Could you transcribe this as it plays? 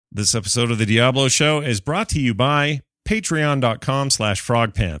This episode of the Diablo Show is brought to you by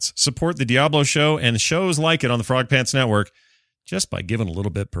patreon.com/frogpants. Support the Diablo Show and shows like it on the Frog Pants Network just by giving a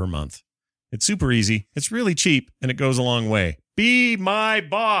little bit per month. It's super easy, it's really cheap, and it goes a long way. Be my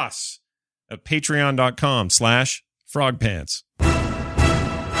boss at patreon.com/frogpants.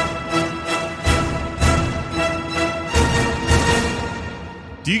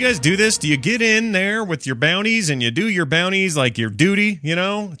 Do you guys do this? Do you get in there with your bounties and you do your bounties like your duty, you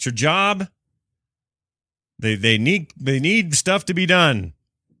know? It's your job. They need stuff to be done.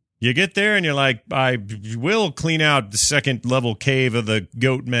 You get there and you're like, I will clean out the second level cave of the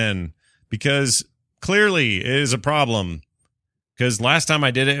goat men because clearly it is a problem. Because last time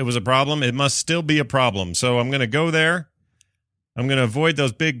I did it, it was a problem. It must still be a problem. So I'm going to go there. I'm going to avoid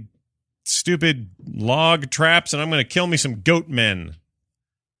those big, stupid log traps, and I'm going to kill me some goat men.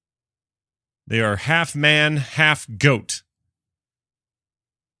 They are half man, half goat.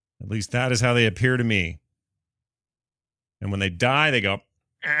 At least that is how they appear to me. And when they die, they go,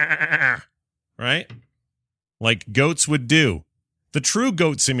 ah, right? Like goats would do. The true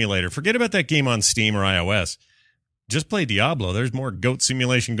goat simulator. Forget about that game on Steam or iOS. Just play Diablo. There's more goat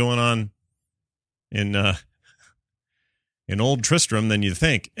simulation going on in Old Tristram than you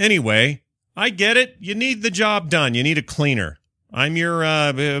think. Anyway, I get it. You need the job done. You need a cleaner. I'm your,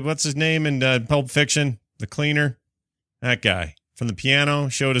 what's his name in Pulp Fiction? The cleaner? That guy. From the piano.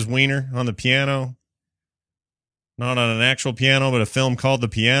 Showed his wiener on the piano. Not on an actual piano, but a film called The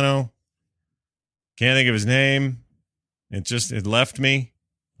Piano. Can't think of his name. It left me.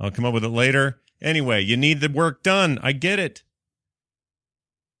 I'll come up with it later. Anyway, you need the work done. I get it.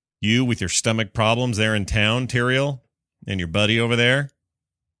 You with your stomach problems there in town, Tyrael, and your buddy over there.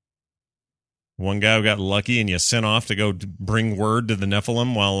 One guy who got lucky and you sent off to go bring word to the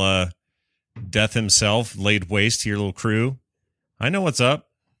Nephilim while Death himself laid waste to your little crew. I know what's up.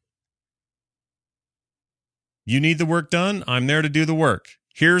 You need the work done? I'm there to do the work.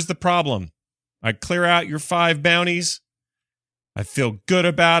 Here's the problem. I clear out your 5 bounties. I feel good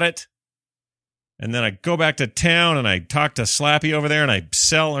about it. And then I go back to town and I talk to Slappy over there and I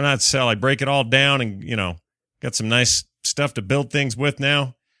I break it all down and, got some nice stuff to build things with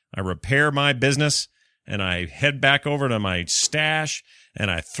now. I repair my business, and I head back over to my stash, and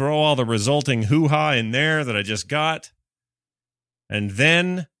I throw all the resulting hoo-ha in there that I just got. And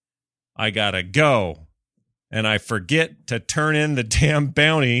then I gotta go. And I forget to turn in the damn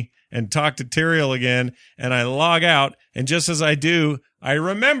bounty and talk to Tyrael again, and I log out, and just as I do, I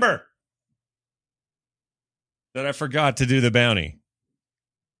remember that I forgot to do the bounty.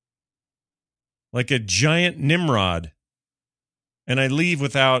 Like a giant Nimrod. And I leave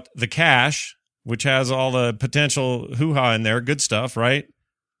without the cash, which has all the potential hoo-ha in there. Good stuff, right?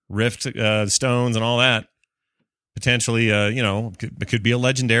 Rift stones and all that. Potentially, it could be a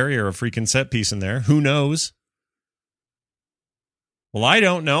legendary or a freaking set piece in there. Who knows? Well, I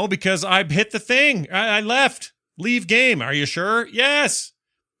don't know because I hit the thing. I left. Leave game. Are you sure? Yes.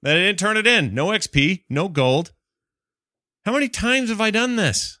 Then I didn't turn it in. No XP, no gold. How many times have I done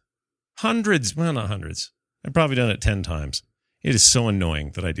this? Hundreds. Well, not hundreds. I've probably done it 10 times. It is so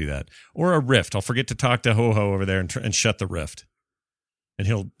annoying that I do that. Or a rift. I'll forget to talk to Ho-Ho over there and shut the rift. And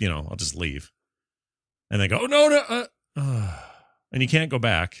he'll, I'll just leave. And they go, oh, no. And you can't go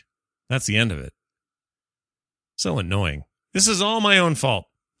back. That's the end of it. So annoying. This is all my own fault.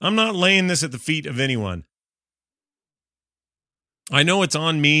 I'm not laying this at the feet of anyone. I know it's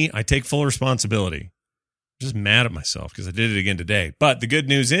on me. I take full responsibility. I'm just mad at myself because I did it again today. But the good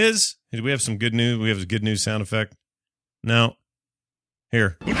news is, do we have some good news? We have a good news sound effect? No.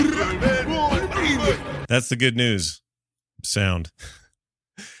 Here. That's the good news sound.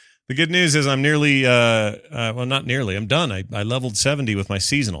 The good news is I'm nearly, not nearly, I'm done. I leveled 70 with my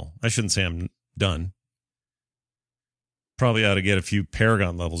seasonal. I shouldn't say I'm done. Probably ought to get a few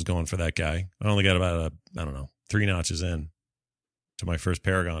Paragon levels going for that guy. I only got about, 3 notches in to my first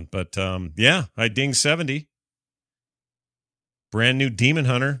Paragon. But, I dinged 70. Brand new Demon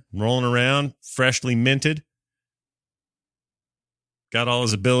Hunter, rolling around, freshly minted. Got all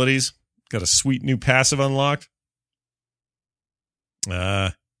his abilities. Got a sweet new passive unlocked.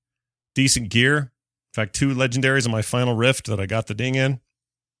 Decent gear. In fact, 2 legendaries on my final rift that I got the ding in.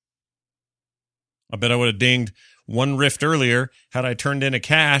 I bet I would have dinged 1 rift earlier had I turned in a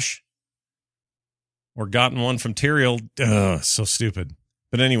cache or gotten one from Tyrael. So stupid.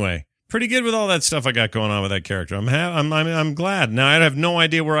 But anyway, pretty good with all that stuff I got going on with that character. I'm glad. Now I have no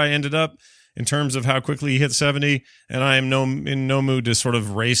idea where I ended up in terms of how quickly he hit 70, and I am in no mood to sort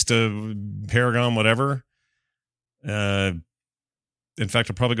of race to Paragon, whatever. In fact,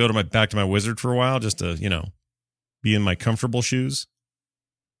 I'll probably go back to my wizard for a while just to, be in my comfortable shoes.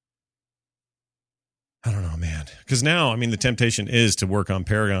 I don't know, man. Because now, I mean, the temptation is to work on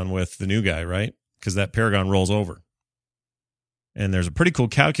Paragon with the new guy, right? Because that Paragon rolls over. And there's a pretty cool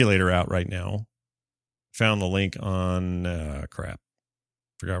calculator out right now. Found the link on, crap.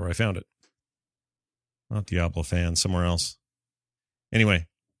 Forgot where I found it. Not Diablo fan, somewhere else. Anyway,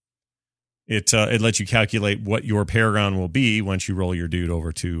 it lets you calculate what your Paragon will be once you roll your dude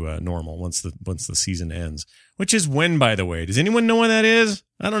over to normal, once the season ends. Which is when, by the way? Does anyone know when that is?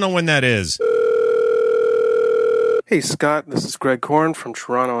 I don't know when that is. Hey Scott, this is Greg Corn from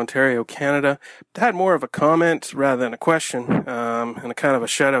Toronto, Ontario, Canada. I had more of a comment rather than a question, and a kind of a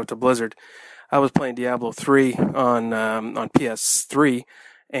shout out to Blizzard. I was playing Diablo 3 on PS3,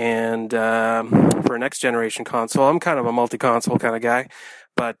 and for a next generation console, I'm kind of a multi-console kind of guy,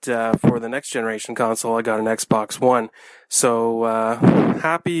 but for the next generation console, I got an Xbox One. So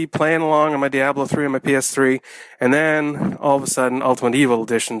happy playing along on my Diablo 3 on my PS3, and then all of a sudden, Ultimate Evil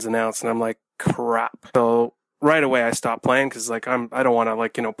Edition's announced, and I'm like, crap. So right away I stopped playing because I don't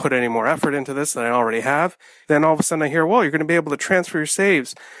want to put any more effort into this than I already have. Then all of a sudden I hear, well, you're going to be able to transfer your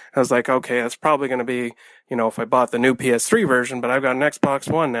saves. I was like, okay, that's probably going to be, if I bought the new PS3 version, but I've got an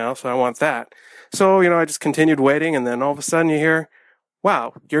Xbox One now, so I want that. So, I just continued waiting, and then all of a sudden you hear,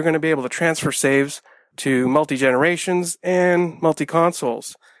 wow, you're going to be able to transfer saves to multi-generations and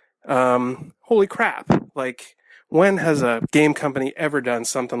multi-consoles. Holy crap. When has a game company ever done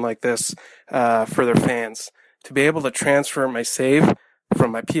something like this for their fans? To be able to transfer my save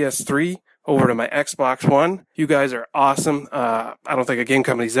from my PS3 over to my Xbox One. You guys are awesome. I don't think a game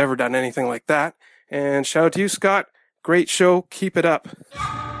company's ever done anything like that. And shout out to you, Scott. Great show. Keep it up.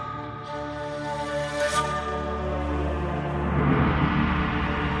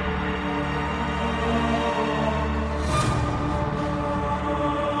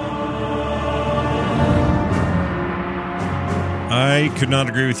 I could not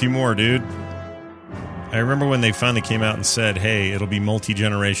agree with you more, dude. I remember when they finally came out and said, hey, it'll be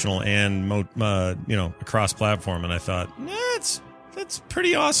multi-generational and, cross-platform. And I thought, that's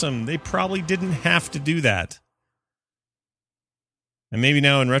pretty awesome. They probably didn't have to do that. And maybe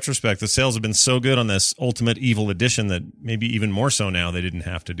now in retrospect, the sales have been so good on this Ultimate Evil Edition that maybe even more so now they didn't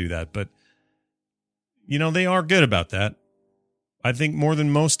have to do that. But, they are good about that. I think more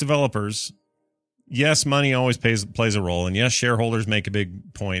than most developers. Yes, money always plays a role, and yes, shareholders make a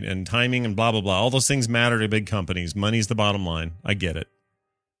big point, and timing and blah, blah, blah. All those things matter to big companies. Money's the bottom line. I get it.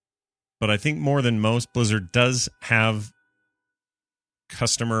 But I think more than most, Blizzard does have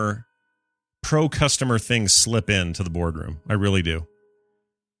pro-customer things slip into the boardroom. I really do.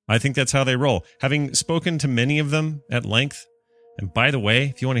 I think that's how they roll. Having spoken to many of them at length, and by the way,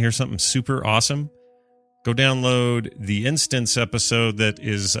 if you want to hear something super awesome, go download the Instance episode that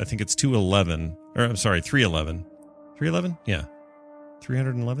is, I think it's 311. 311? Yeah.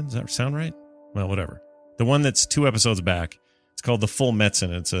 311? Does that sound right? Well, whatever. The one that's 2 episodes back. It's called The Full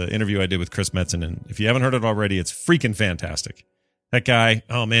Metzen. It's an interview I did with Chris Metzen. And if you haven't heard it already, it's freaking fantastic. That guy,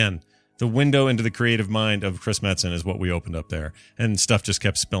 oh man, the window into the creative mind of Chris Metzen is what we opened up there. And stuff just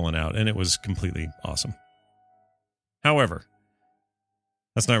kept spilling out. And it was completely awesome. However,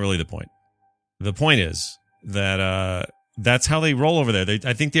 that's not really the point. The point is that that's how they roll over there.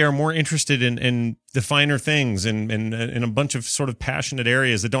 I think they are more interested in the finer things and in a bunch of sort of passionate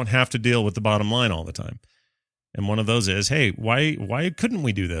areas that don't have to deal with the bottom line all the time. And one of those is, hey, why couldn't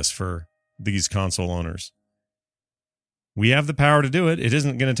we do this for these console owners? We have the power to do it. It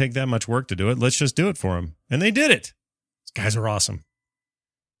isn't going to take that much work to do it. Let's just do it for them. And they did it. These guys are awesome.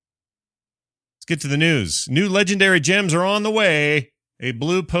 Let's get to the news. New legendary gems are on the way. A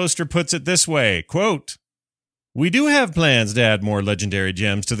blue poster puts it this way, quote, "We do have plans to add more legendary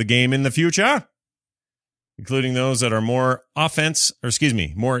gems to the game in the future, including those that are more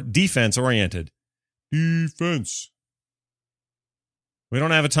more defense-oriented. Defense. We don't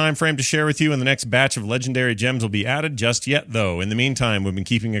have a time frame to share with you when the next batch of legendary gems will be added just yet, though. In the meantime, we've been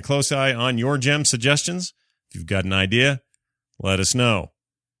keeping a close eye on your gem suggestions. If you've got an idea, let us know.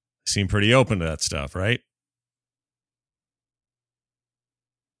 They seem pretty open to that stuff, right?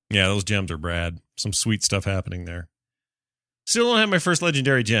 Yeah, those gems are Brad. Some sweet stuff happening there. Still don't have my first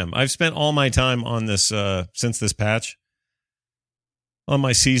legendary gem. I've spent all my time on this since this patch on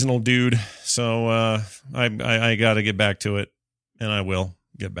my seasonal dude. So I got to get back to it, and I will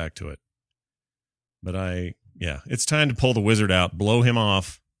get back to it. But it's time to pull the wizard out, blow him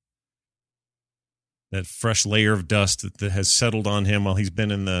off. That fresh layer of dust that has settled on him while he's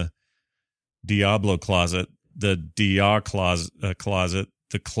been in the Diablo closet, the closet.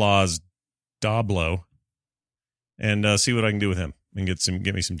 The Claus Diablo, and see what I can do with him and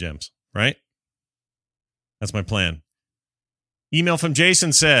get me some gems, right? That's my plan. Email from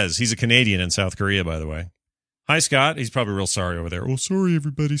Jason says, he's a Canadian in South Korea, by the way. Hi, Scott. He's probably real sorry over there. Oh, sorry,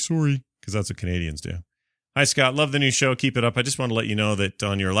 everybody. Sorry. Because that's what Canadians do. Hi, Scott. Love the new show. Keep it up. I just want to let you know that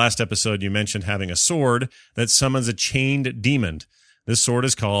on your last episode, you mentioned having a sword that summons a chained demon. This sword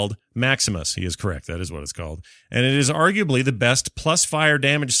is called Maximus. He is correct. That is what it's called. And it is arguably the best plus fire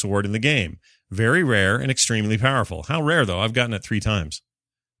damage sword in the game. Very rare and extremely powerful. How rare, though? I've gotten it 3 times.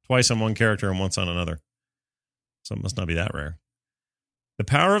 Twice on one character and once on another. So it must not be that rare. The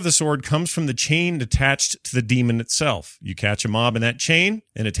power of the sword comes from the chain attached to the demon itself. You catch a mob in that chain,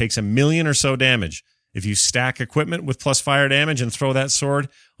 and it takes 1 million or so damage. If you stack equipment with plus fire damage and throw that sword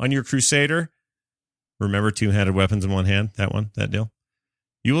on your Crusader, remember 2-handed weapons in one hand, that deal,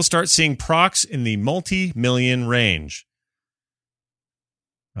 you will start seeing procs in the multi-million range.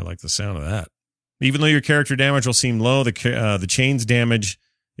 I like the sound of that. Even though your character damage will seem low, the chain's damage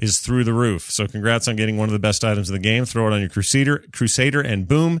is through the roof. So congrats on getting one of the best items in the game. Throw it on your Crusader, and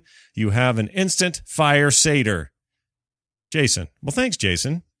boom, you have an instant fire satyr. Jason. Well, thanks,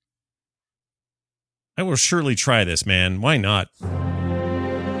 Jason. I will surely try this, man. Why not?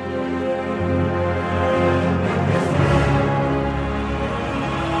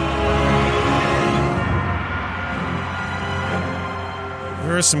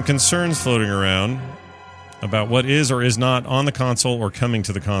 There are some concerns floating around about what is or is not on the console or coming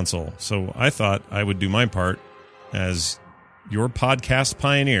to the console. So I thought I would do my part as your podcast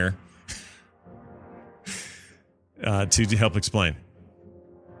pioneer to help explain.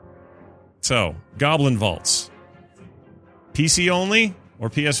 So, Goblin Vaults. PC only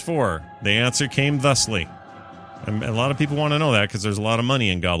or PS4? The answer came thusly. And a lot of people want to know that because there's a lot of money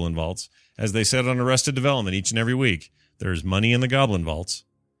in Goblin Vaults. As they said on Arrested Development each and every week, there's money in the Goblin Vaults.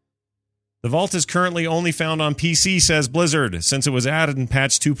 The vault is currently only found on PC, says Blizzard, since it was added in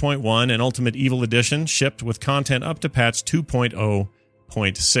patch 2.1 and Ultimate Evil Edition, shipped with content up to patch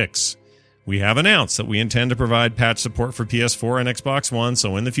 2.0.6. We have announced that we intend to provide patch support for PS4 and Xbox One,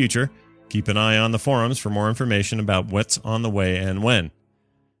 so in the future, keep an eye on the forums for more information about what's on the way and when.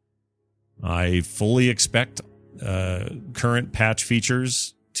 I fully expect current patch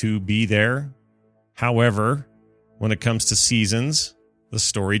features to be there. However, when it comes to seasons, the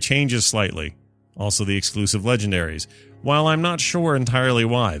story changes slightly. Also the exclusive legendaries. While I'm not sure entirely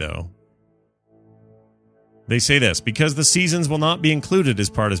why, though. They say this, because the seasons will not be included as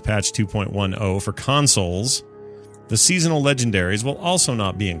part of patch 2.10 for consoles, the seasonal legendaries will also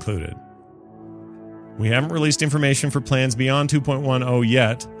not be included. We haven't released information for plans beyond 2.10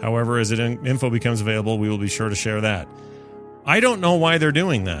 yet. However, as info becomes available, we will be sure to share that. I don't know why they're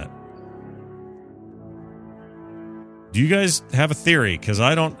doing that. Do you guys have a theory? Because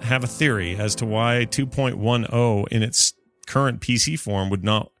I don't have a theory as to why 2.10 in its current PC form would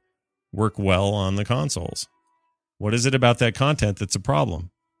not work well on the consoles. What is it about that content that's a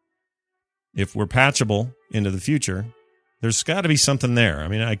problem? If we're patchable into the future, there's got to be something there. I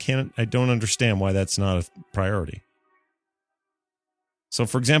mean, I don't understand why that's not a priority. So,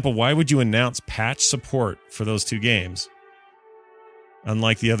 for example, why would you announce patch support for those 2 games,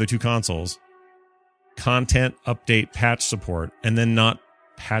 unlike the other 2 consoles? Content update patch support, and then not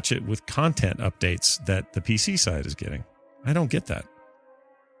patch it with content updates that the PC side is getting. I don't get that.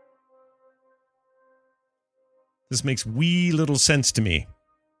 This makes wee little sense to me.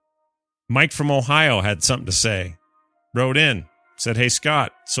 Mike from Ohio had something to say. Wrote in, said, "Hey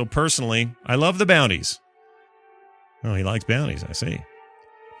Scott, so personally, I love the bounties." Oh, he likes bounties, I see.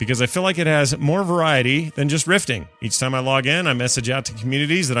 "Because I feel like it has more variety than just rifting. Each time I log in, I message out to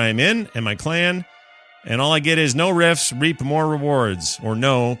communities that I am in and my clan, and all I get is no rifts, reap more rewards, or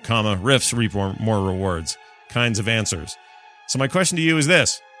no, rifts, reap more rewards, kinds of answers. So my question to you is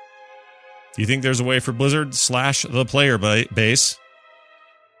this. Do you think there's a way for Blizzard / the player base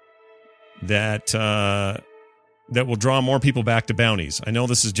that will draw more people back to bounties? I know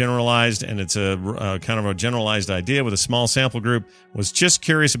this is generalized, and it's a kind of a generalized idea with a small sample group. Was just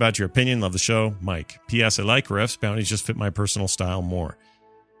curious about your opinion. Love the show, Mike. P.S. I like rifts. Bounties just fit my personal style more."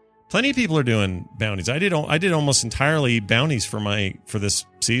 Plenty of people are doing bounties. I did almost entirely bounties for this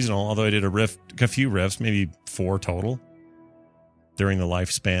seasonal, although I did a few rifts, maybe 4 total during the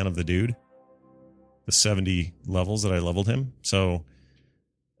lifespan of the dude, the 70 levels that I leveled him. So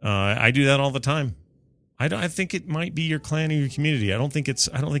I do that all the time. I think it might be your clan or your community. I don't think it's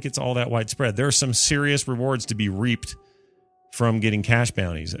all that widespread. There are some serious rewards to be reaped from getting cash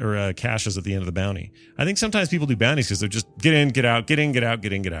bounties or caches at the end of the bounty. I think sometimes people do bounties because they're just get in, get out, get in, get out,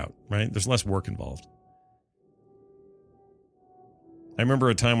 get in, get out, right? There's less work involved. I remember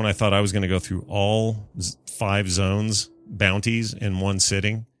a time when I thought I was going to go through all 5 zones bounties in one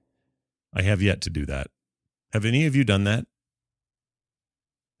sitting. I have yet to do that. Have any of you done that?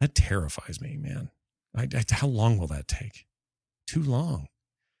 That terrifies me, man. How long will that take? Too long.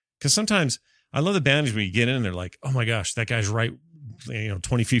 Because sometimes I love the bounties when you get in and they're like, oh my gosh, that guy's right,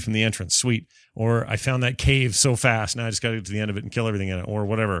 20 feet from the entrance. Sweet. Or I found that cave so fast. Now I just got to get to the end of it and kill everything in it or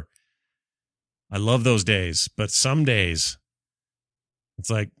whatever. I love those days. But some days it's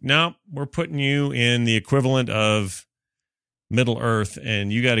like, no, we're putting you in the equivalent of Middle Earth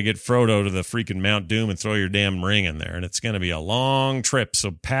and you got to get Frodo to the freaking Mount Doom and throw your damn ring in there. And it's going to be a long trip.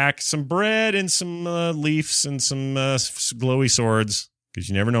 So pack some bread and some leaves and some glowy swords because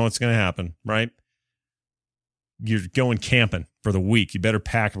you never know what's going to happen, right? You're going camping for the week. You better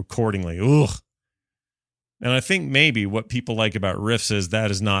pack accordingly. Ugh. And I think maybe what people like about Rifts is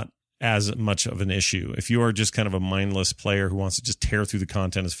that is not as much of an issue. If you are just kind of a mindless player who wants to just tear through the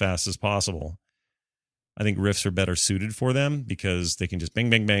content as fast as possible, I think Rifts are better suited for them because they can just bang,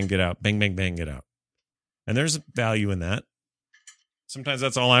 bang, bang, get out, bang, bang, bang, get out. And there's value in that. Sometimes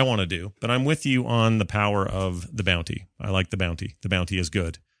that's all I want to do, but I'm with you on the power of the bounty. I like the bounty. The bounty is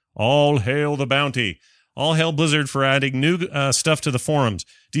good. All hail the bounty. All hail Blizzard for adding new stuff to the forums.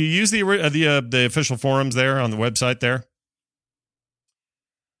 Do you use the official forums there on the website there?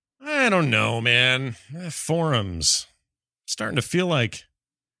 I don't know, man. Forums. Starting to feel like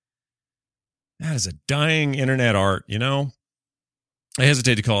that is a dying internet art, I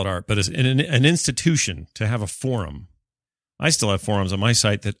hesitate to call it art, but it's an institution to have a forum. I still have forums on my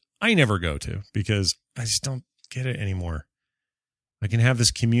site that I never go to because I just don't get it anymore. I can have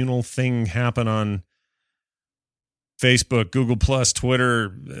this communal thing happen on Facebook, Google Plus, Twitter,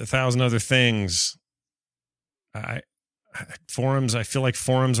 1,000 other things. Forums, I feel like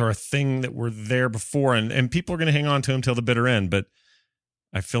forums are a thing that were there before, and people are going to hang on to them till the bitter end, but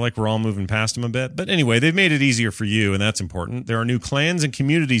I feel like we're all moving past them a bit. But anyway, they've made it easier for you, and that's important. There are new clans and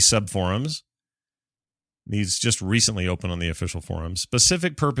community subforums. These just recently opened on the official forums.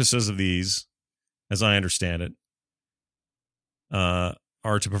 Specific purposes of these, as I understand it,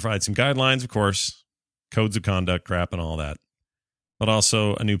 are to provide some guidelines, of course, codes of conduct, crap, and all that, but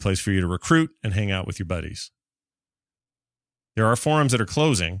also a new place for you to recruit and hang out with your buddies. There are forums that are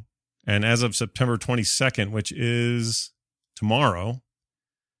closing, and as of September 22nd, which is tomorrow,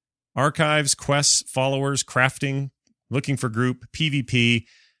 archives, quests, followers, crafting, looking for group, PvP,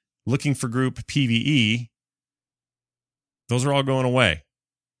 looking for group, PvE, those are all going away.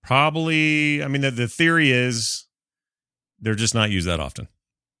 Probably, the theory is they're just not used that often,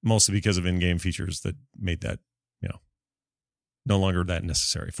 mostly because of in-game features that made that, no longer that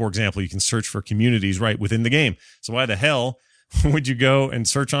necessary. For example, you can search for communities right within the game. So why the hell would you go and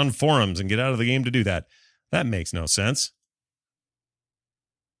search on forums and get out of the game to do that? That makes no sense.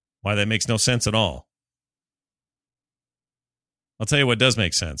 Why that makes no sense at all. I'll tell you what does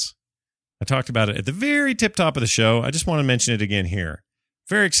make sense. I talked about it at the very tip top of the show. I just want to mention it again here.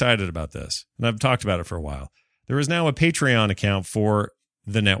 Very excited about this. And I've talked about it for a while. There is now a Patreon account for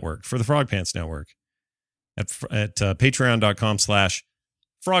the network, for the Frog Pants Network at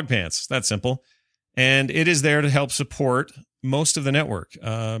patreon.com/frogpants. That's simple. And it is there to help support most of the network,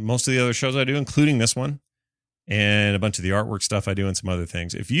 most of the other shows I do, including this one, and a bunch of the artwork stuff I do and some other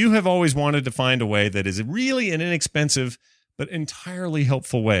things. If you have always wanted to find a way that is really an inexpensive but entirely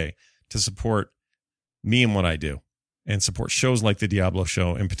helpful way to support me and what I do, and support shows like the Diablo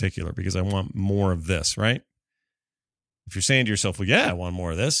Show in particular, because I want more of this, right? If you're saying to yourself, well, yeah, I want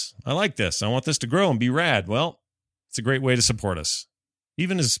more of this. I like this. I want this to grow and be rad. Well, it's a great way to support us,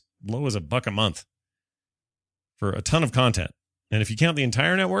 even as low as $1 a month for a ton of content. And if you count the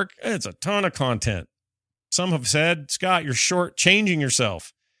entire network, it's a ton of content. Some have said, Scott, you're short-changing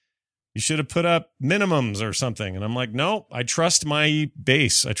yourself. You should have put up minimums or something. And I'm like, no, I trust my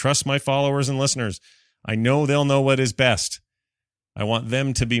base. I trust my followers and listeners. I know they'll know what is best. I want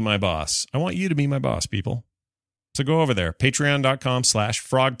them to be my boss. I want you to be my boss, people. So go over there,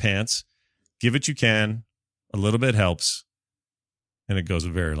 patreon.com/frogpants. Give what you can. A little bit helps. And it goes a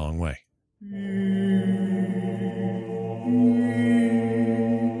very long way. You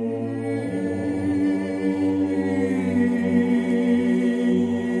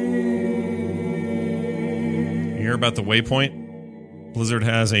hear about the Waypoint? Blizzard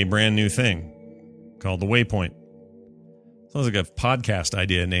has a brand new thing called the Waypoint. Sounds like a podcast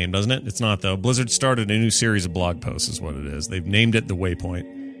idea name, doesn't it? It's not, though. Blizzard started a new series of blog posts is what it is. They've named it the Waypoint.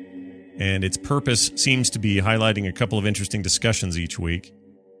 And its purpose seems to be highlighting a couple of interesting discussions each week.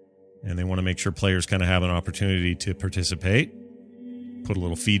 And they want to make sure players kind of have an opportunity to participate. Put a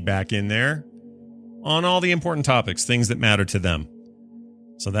little feedback in there on all the important topics, things that matter to them.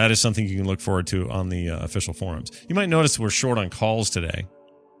 So that is something you can look forward to on the official forums. You might notice we're short on calls today.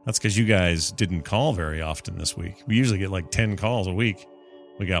 That's because you guys didn't call very often this week. We usually get like 10 calls a week.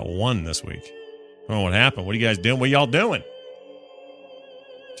 We got 1 this week. I don't know what happened. What are you guys doing? What y'all doing?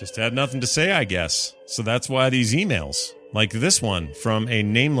 Just had nothing to say, I guess. So that's why these emails, like this one from a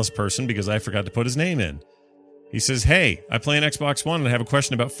nameless person because I forgot to put his name in. He says, hey, I play an Xbox One and I have a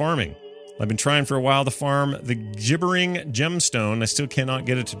question about farming. I've been trying for a while to farm the gibbering gemstone. I still cannot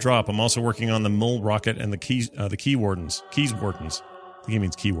get it to drop. I'm also working on the mole rocket and the key wardens. Keys wardens. I think he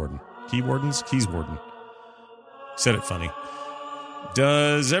means key warden. Key wardens? Keys warden. Said it funny.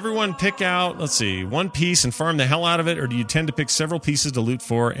 Does everyone pick out, let's see, one piece and farm the hell out of it, or do you tend to pick several pieces to loot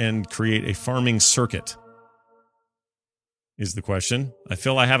for and create a farming circuit? Is the question. I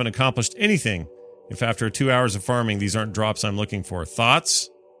feel I haven't accomplished anything if after 2 hours of farming these aren't drops I'm looking for. Thoughts?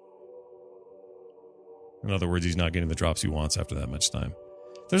 In other words, he's not getting the drops he wants after that much time.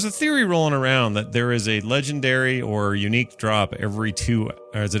 There's a theory rolling around that there is a legendary or unique drop every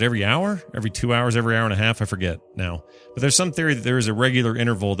is it every hour? Every 2 hours, every hour and a half? I forget now. But there's some theory that there is a regular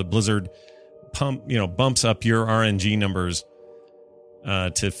interval that Blizzard bumps up your RNG numbers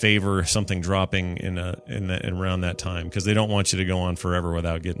to favor something dropping in around that time because they don't want you to go on forever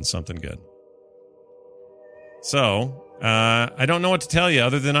without getting something good. So I don't know what to tell you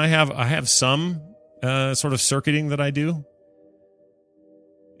other than I have some sort of circuiting that I do.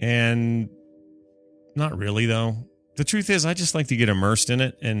 And not really, though. The truth is, I just like to get immersed in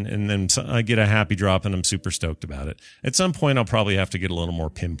it, and then I get a happy drop, and I'm super stoked about it. At some point, I'll probably have to get a little more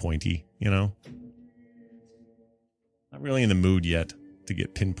pinpointy, Not really in the mood yet to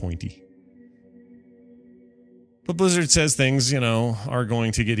get pinpointy. But Blizzard says things, are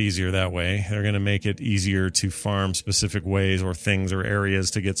going to get easier that way. They're going to make it easier to farm specific ways or things or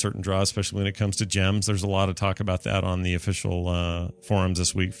areas to get certain draws, especially when it comes to gems. There's a lot of talk about that on the official forums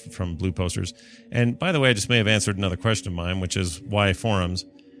this week from Blue Posters. And by the way, I just may have answered another question of mine, which is why forums?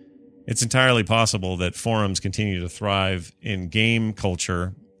 It's entirely possible that forums continue to thrive in game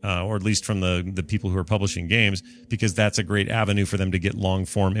culture, or at least from the people who are publishing games, because that's a great avenue for them to get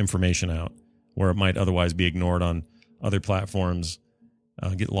long-form information out, where it might otherwise be ignored on other platforms,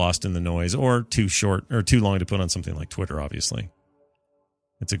 get lost in the noise, or too short or too long to put on something like Twitter, obviously.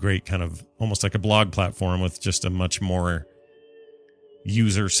 It's a great kind of almost like a blog platform with just a much more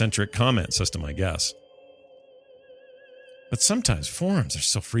user-centric comment system, I guess. But sometimes forums are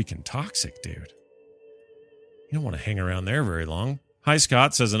so freaking toxic, dude. You don't want to hang around there very long. Hi,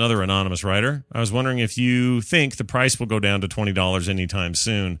 Scott, says another anonymous writer. I was wondering if you think the price will go down to $20 anytime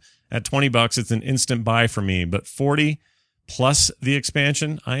soon. At $20, it's an instant buy for me, but $40 plus the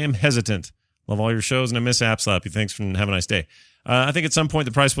expansion, I am hesitant. Love all your shows, and I miss App Slap. Thanks and have a nice day. I think at some point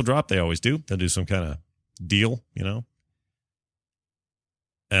the price will drop. They always do. They'll do some kind of deal,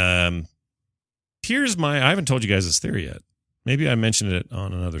 Here's I haven't told you guys this theory yet. Maybe I mentioned it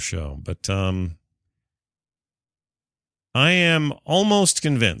on another show, but I am almost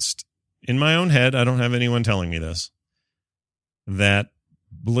convinced, in my own head, I don't have anyone telling me this, that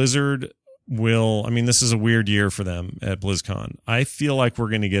Blizzard will, this is a weird year for them at BlizzCon. I feel like we're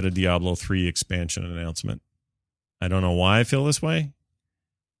going to get a Diablo 3 expansion announcement. I don't know why I feel this way.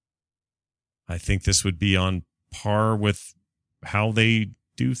 I think this would be on par with how they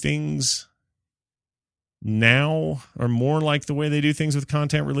do things now, or more like the way they do things with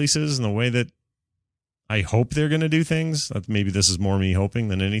content releases and the way that I hope they're going to do things. Maybe this is more me hoping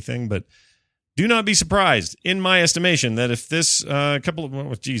than anything, but do not be surprised, in my estimation, that if this a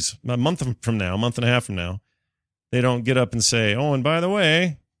month from now, a month and a half from now, they don't get up and say, oh, and by the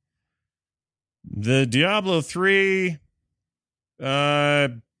way, the Diablo 3,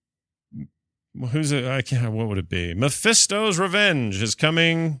 what would it be? Mephisto's Revenge is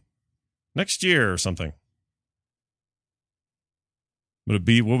coming next year or something. Would it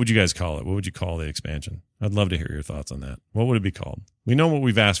be, what would you guys call it? What would you call the expansion? I'd love to hear your thoughts on that. What would it be called? We know what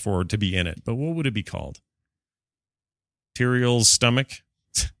we've asked for to be in it, but what would it be called? Tyrael's stomach?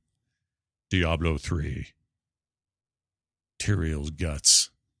 Diablo 3. Tyrael's guts.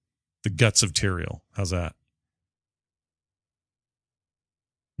 The guts of Tyrael. How's that?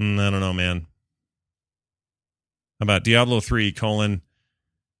 I don't know, man. How about Diablo 3 :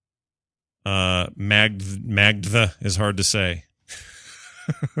 Magdha is hard to say.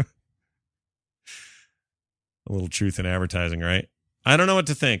 A little truth in advertising, right? I don't know what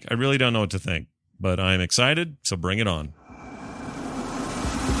to think. I really don't know what to think, but I'm excited, so bring it on.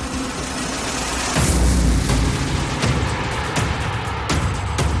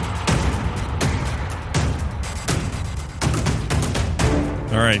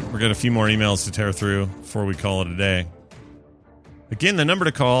 All right, we've got a few more emails to tear through before we call it a day. Again, the number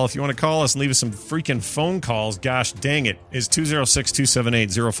to call, if you want to call us and leave us some freaking phone calls, gosh dang it, is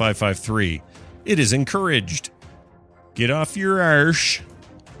 206-278-0553. It is encouraged. Get off your arse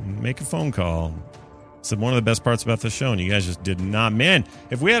make a phone call. It's one of the best parts about the show, and you guys just did not. Man,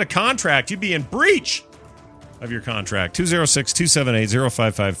 if we had a contract, you'd be in breach of your contract.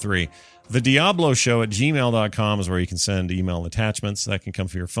 206-278-0553. The Diablo Show at gmail.com is where you can send email attachments. That can come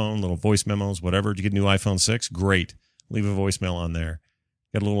for your phone, little voice memos, whatever. Did you get a new iPhone 6? Great. Leave a voicemail on there.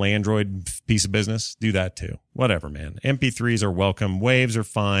 Got a little Android piece of business? Do that too. Whatever, man. MP3s are welcome. Waves are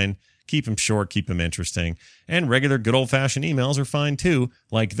fine. Keep them short. Keep them interesting. And regular good old-fashioned emails are fine too,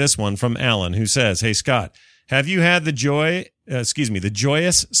 like this one from Alan, who says, "Hey, Scott, have you had the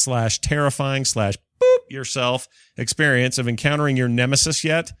joyous/terrifying/boop yourself experience of encountering your nemesis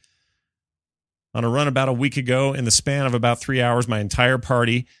yet? On a run about a week ago, in the span of about 3 hours, my entire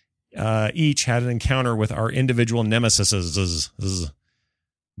party each had an encounter with our individual nemesis.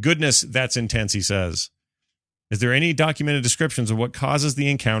 Goodness, that's intense," he says. "Is there any documented descriptions of what causes the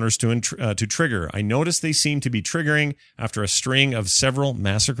encounters to trigger? I noticed they seem to be triggering after a string of several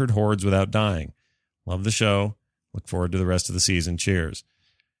massacred hordes without dying. Love the show. Look forward to the rest of the season. Cheers."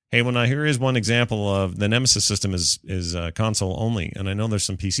 Hey, here is one example of the Nemesis system is console only, and I know there's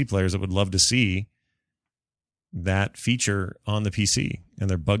some PC players that would love to see that feature on the PC, and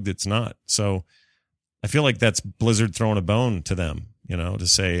they're bugged it's not. So I feel like that's Blizzard throwing a bone to them, to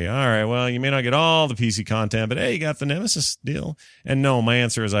say, all right, well, you may not get all the PC content, but hey, you got the Nemesis deal. And no, my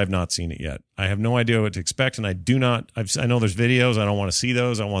answer is I've not seen it yet. I have no idea what to expect, and I know there's videos. I don't want to see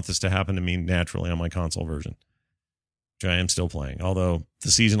those. I want this to happen to me naturally on my console version, which I am still playing, although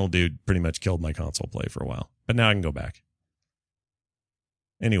the seasonal dude pretty much killed my console play for a while. But now I can go back.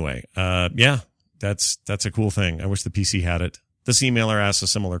 Anyway, yeah, that's a cool thing. I wish the PC had it. This emailer asks a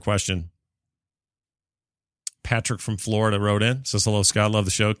similar question. Patrick from Florida wrote in, says, "Hello, Scott, love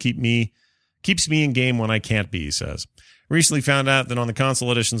the show. Keeps me in game when I can't be," he says. "Recently found out that on the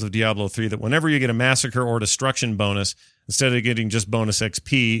console editions of Diablo 3 that whenever you get a massacre or destruction bonus, instead of getting just bonus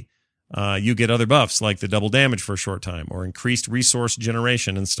XP, you get other buffs like the double damage for a short time or increased resource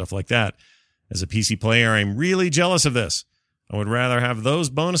generation and stuff like that. As a PC player, I'm really jealous of this. I would rather have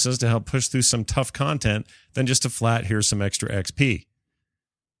those bonuses to help push through some tough content than just a flat, here's some extra XP.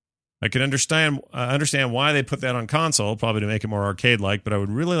 I can understand why they put that on console, probably to make it more arcade-like, but I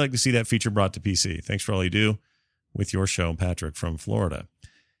would really like to see that feature brought to PC. Thanks for all you do with your show, Patrick from Florida."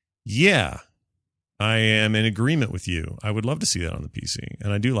 Yeah, I am in agreement with you. I would love to see that on the PC,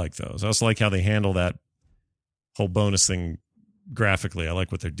 and I do like those. I also like how they handle that whole bonus thing graphically. I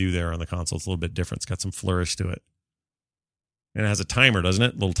like what they do there on the console. It's a little bit different. It's got some flourish to it. And it has a timer, doesn't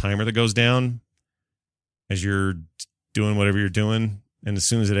it? A little timer that goes down as you're doing whatever you're doing. And as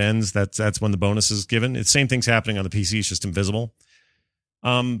soon as it ends, that's when the bonus is given. It's same thing's happening on the PC. It's just invisible.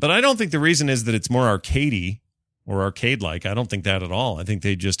 But I don't think the reason is that it's more arcadey or arcade-like. I don't think that at all. I think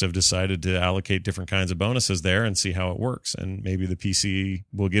they just have decided to allocate different kinds of bonuses there and see how it works. And maybe the PC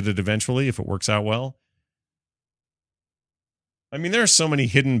will get it eventually if it works out well. I mean, there are so many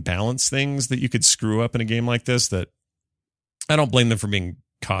hidden balance things that you could screw up in a game like this that I don't blame them for being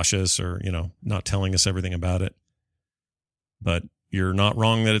cautious or, not telling us everything about it. But you're not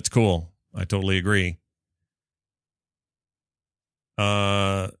wrong that it's cool. I totally agree.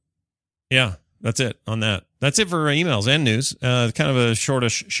 Yeah, that's it on that. That's it for emails and news. Kind of a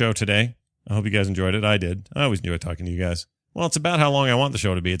shortish show today. I hope you guys enjoyed it. I did. I always enjoy talking to you guys. Well, it's about how long I want the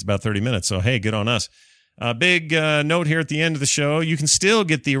show to be. It's about 30 minutes. So, hey, good on us. Big note here at the end of the show. You can still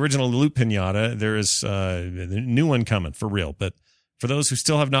get the original Loot Pinata. There is a new one coming for real. But for those who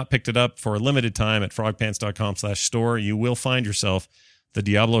still have not picked it up for a limited time at frogpants.com/store, you will find yourself the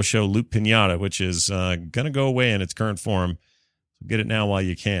Diablo Show Loot Pinata, which is going to go away in its current form. So get it now while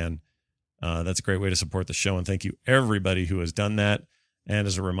you can. That's a great way to support the show. And thank you everybody who has done that. And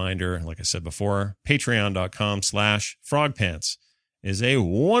as a reminder, like I said before, patreon.com/frogpants is a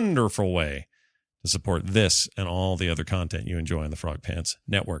wonderful way to support this and all the other content you enjoy on the Frog Pants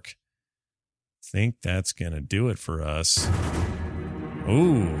Network. I think that's going to do it for us.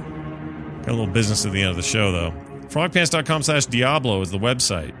 Ooh, got a little business at the end of the show, though. Frogpants.com/Diablo is the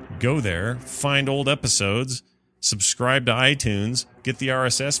website. Go there, find old episodes, subscribe to iTunes, get the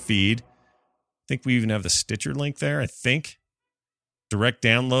RSS feed. I think we even have the Stitcher link there, I think. Direct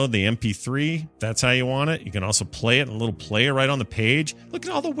download the MP3. That's how you want it. You can also play it in a little player right on the page. Look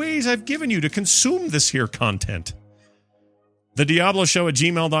at all the ways I've given you to consume this here content. The Diablo Show at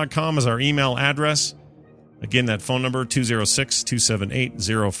gmail.com is our email address. Again, that phone number,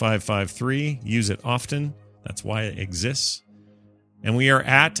 206-278-0553. Use it often. That's why it exists. And we are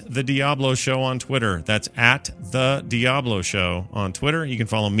at The Diablo Show on Twitter. That's at The Diablo Show on Twitter. You can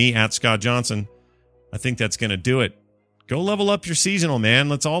follow me at Scott Johnson. I think that's going to do it. Go level up your seasonal, man.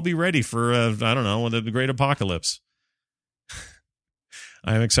 Let's all be ready for, the great apocalypse.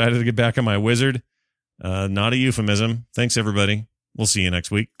 I'm excited to get back on my wizard. Not a euphemism. Thanks, everybody. We'll see you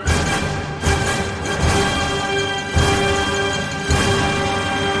next week.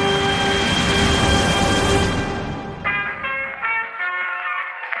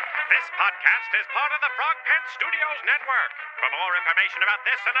 This podcast is part of the Frog Pants Studios Network. For more information about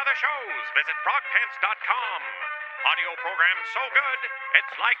this and other shows, visit frogpants.com. Audio program so good,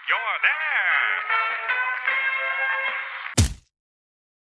 it's like you're there.